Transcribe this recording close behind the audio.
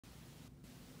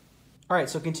All right,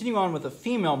 so continue on with the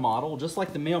female model. Just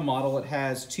like the male model, it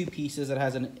has two pieces. It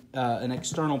has an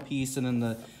external piece and then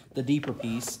the deeper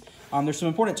piece. There's some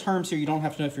important terms here you don't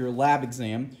have to know for your lab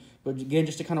exam. But again,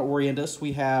 just to kind of orient us,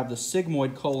 we have the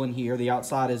sigmoid colon here. The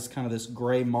outside is kind of this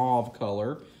gray mauve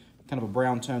color, kind of a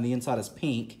brown tone. The inside is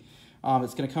pink.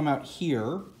 It's going to come out here,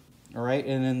 all right?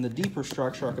 And then the deeper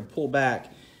structure, I could pull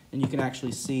back, and you can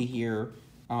actually see here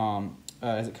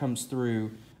as it comes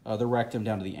through the rectum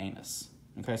down to the anus.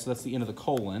 Okay, so that's the end of the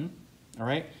colon, all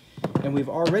right? And we've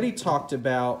already talked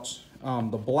about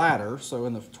the bladder,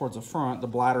 so towards the front, the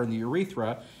bladder and the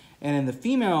urethra. And in the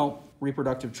female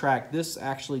reproductive tract, this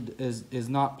actually is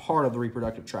not part of the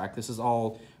reproductive tract. This is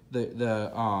all the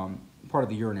part of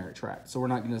the urinary tract. So we're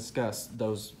not going to discuss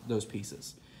those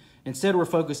pieces. Instead, we're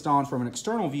focused on, from an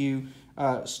external view,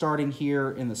 starting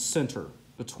here in the center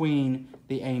between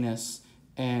the anus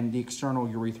and the external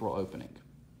urethral opening,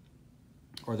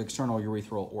 or the external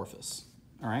urethral orifice.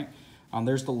 All right.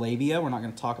 There's the labia. We're not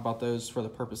going to talk about those for the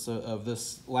purpose of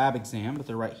this lab exam, but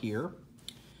they're right here,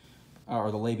 or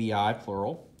the labii,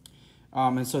 plural.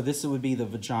 And so this would be the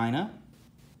vagina,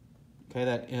 okay,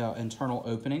 that internal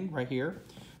opening right here,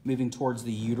 moving towards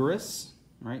the uterus,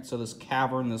 right? So this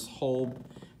cavern, this hole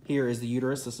here is the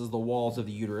uterus. This is the walls of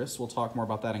the uterus. We'll talk more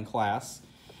about that in class.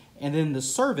 And then the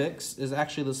cervix is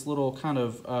actually this little kind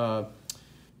of,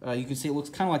 you can see it looks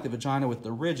kind of like the vagina with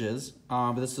the ridges,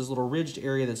 but this is this little ridged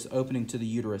area that's opening to the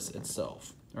uterus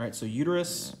itself. All right, so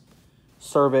uterus,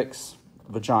 cervix,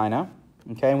 vagina,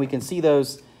 okay? And we can see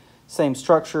those same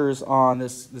structures on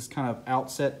this kind of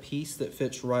outset piece that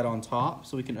fits right on top,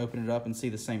 so we can open it up and see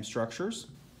the same structures.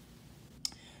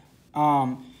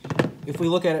 If we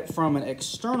look at it from an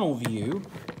external view,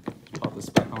 pop this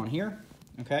back on here,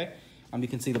 okay? You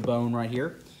can see the bone right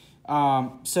here.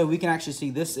 So we can actually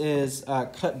see this is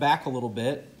cut back a little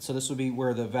bit. So this would be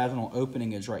where the vaginal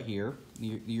opening is right here.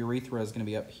 The urethra is going to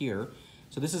be up here.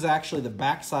 So this is actually the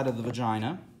back side of the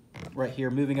vagina right here,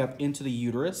 moving up into the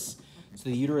uterus. So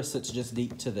the uterus sits just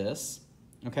deep to this,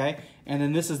 okay? And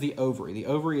then this is the ovary. The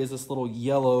ovary is this little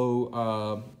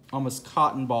yellow, almost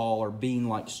cotton ball or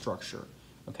bean-like structure,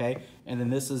 okay? And then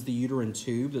this is the uterine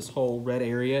tube. This whole red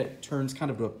area, it turns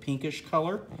kind of to a pinkish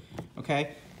color,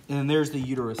 okay? And then there's the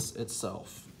uterus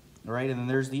itself, all right? And then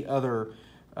there's the other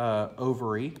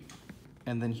ovary.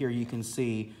 And then here you can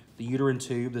see the uterine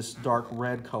tube, this dark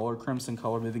red color, crimson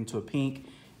color, moving to a pink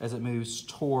as it moves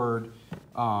toward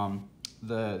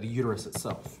the uterus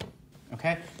itself,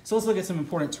 okay? So let's look at some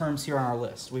important terms here on our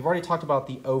list. We've already talked about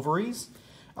the ovaries.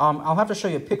 I'll have to show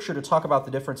you a picture to talk about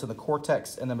the difference in the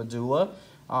cortex and the medulla,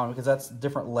 because that's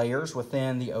different layers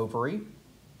within the ovary.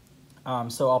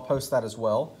 So I'll post that as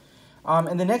well.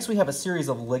 And then next we have a series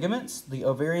of ligaments, the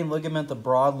ovarian ligament, the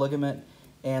broad ligament,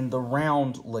 and the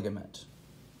round ligament,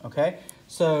 okay?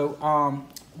 So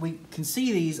we can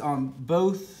see these on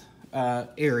both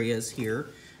areas here.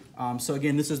 So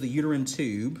again, this is the uterine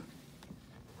tube,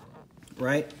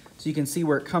 right? So you can see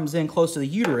where it comes in close to the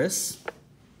uterus.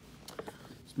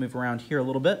 Let's move around here a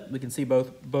little bit. We can see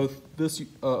both this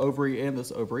ovary and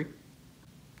this ovary.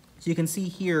 So you can see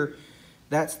here,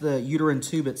 that's the uterine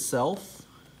tube itself,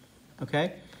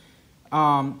 okay?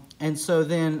 And so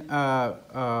then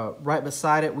right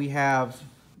beside it, we have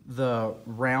the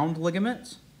round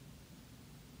ligament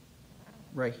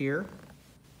right here,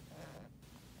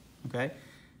 okay?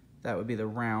 That would be the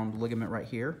round ligament right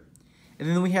here. And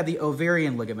then we have the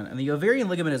ovarian ligament. And the ovarian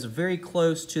ligament is very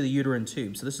close to the uterine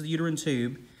tube. So this is the uterine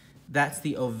tube. That's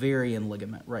the ovarian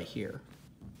ligament right here.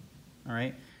 All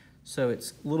right? So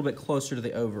it's a little bit closer to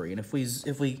the ovary. And if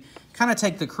we kind of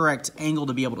take the correct angle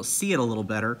to be able to see it a little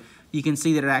better, you can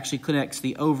see that it actually connects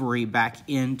the ovary back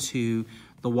into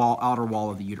the outer wall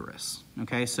of the uterus.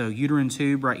 Okay? So uterine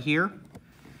tube right here.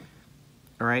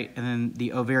 All right? And then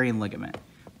the ovarian ligament,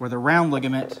 where the round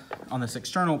ligament on this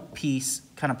external piece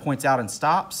kind of points out and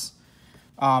stops.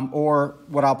 Or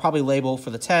what I'll probably label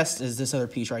for the test is this other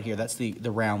piece right here. That's the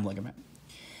round ligament.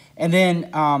 And then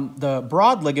the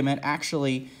broad ligament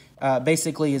actually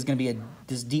basically is going to be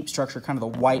this deep structure, kind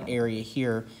of the white area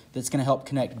here, that's going to help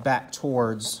connect back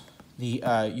towards the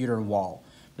uterine wall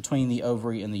between the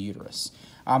ovary and the uterus.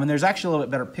 And there's actually a little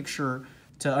bit better picture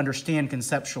to understand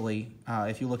conceptually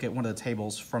if you look at one of the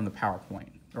tables from the PowerPoint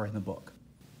or in the book.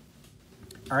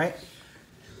 All right,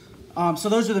 so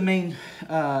those are the main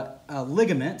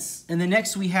ligaments. And then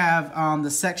next we have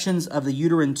the sections of the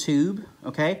uterine tube,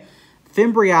 okay?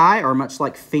 Fimbriae are much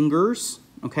like fingers,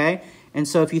 okay? And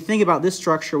so if you think about this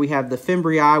structure, we have the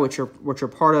fimbriae, which are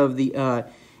part of the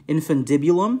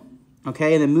infundibulum,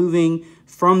 okay? And then moving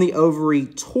from the ovary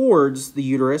towards the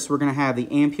uterus, we're going to have the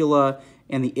ampulla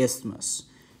and the isthmus.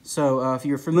 So if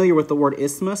you're familiar with the word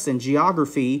isthmus in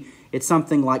geography, it's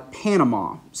something like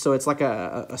Panama. So it's like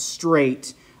a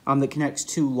strait that connects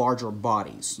two larger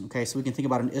bodies. Okay, so we can think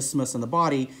about an isthmus in the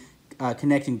body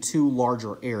connecting two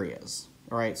larger areas.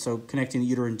 All right, so connecting the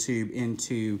uterine tube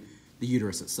into the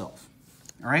uterus itself.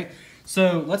 All right,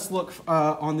 so let's look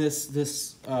on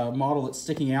this model that's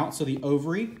sticking out. So the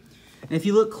ovary, and if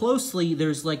you look closely,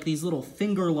 there's like these little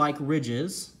finger-like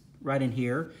ridges right in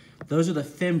here. Those are the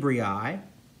fimbriae.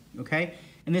 Okay,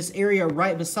 and this area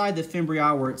right beside the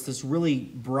fimbriae where it's this really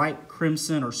bright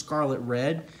crimson or scarlet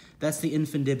red, that's the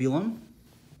infundibulum.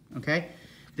 Okay,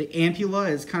 the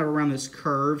ampulla is kind of around this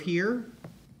curve here.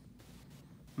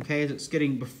 Okay, it's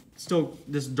getting still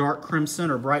this dark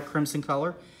crimson or bright crimson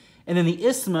color. And then the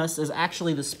isthmus is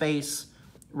actually the space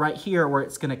right here where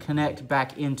it's going to connect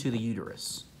back into the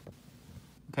uterus.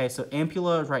 Okay, so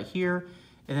ampulla is right here,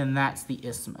 and then that's the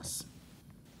isthmus.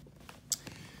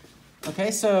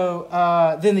 Okay, so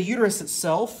then the uterus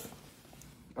itself,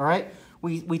 all right,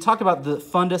 we talked about the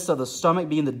fundus of the stomach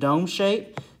being the dome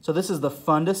shape. So this is the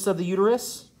fundus of the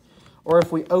uterus. Or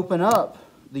if we open up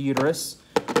the uterus,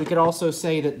 we could also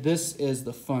say that this is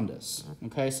the fundus.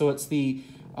 Okay, so it's the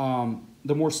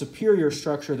more superior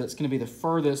structure that's going to be the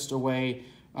furthest away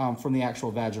from the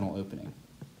actual vaginal opening.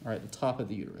 All right, the top of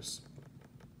the uterus.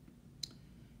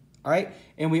 All right,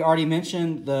 and we already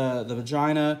mentioned the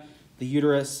vagina, the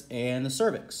uterus, and the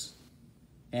cervix.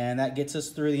 And that gets us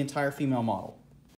through the entire female model.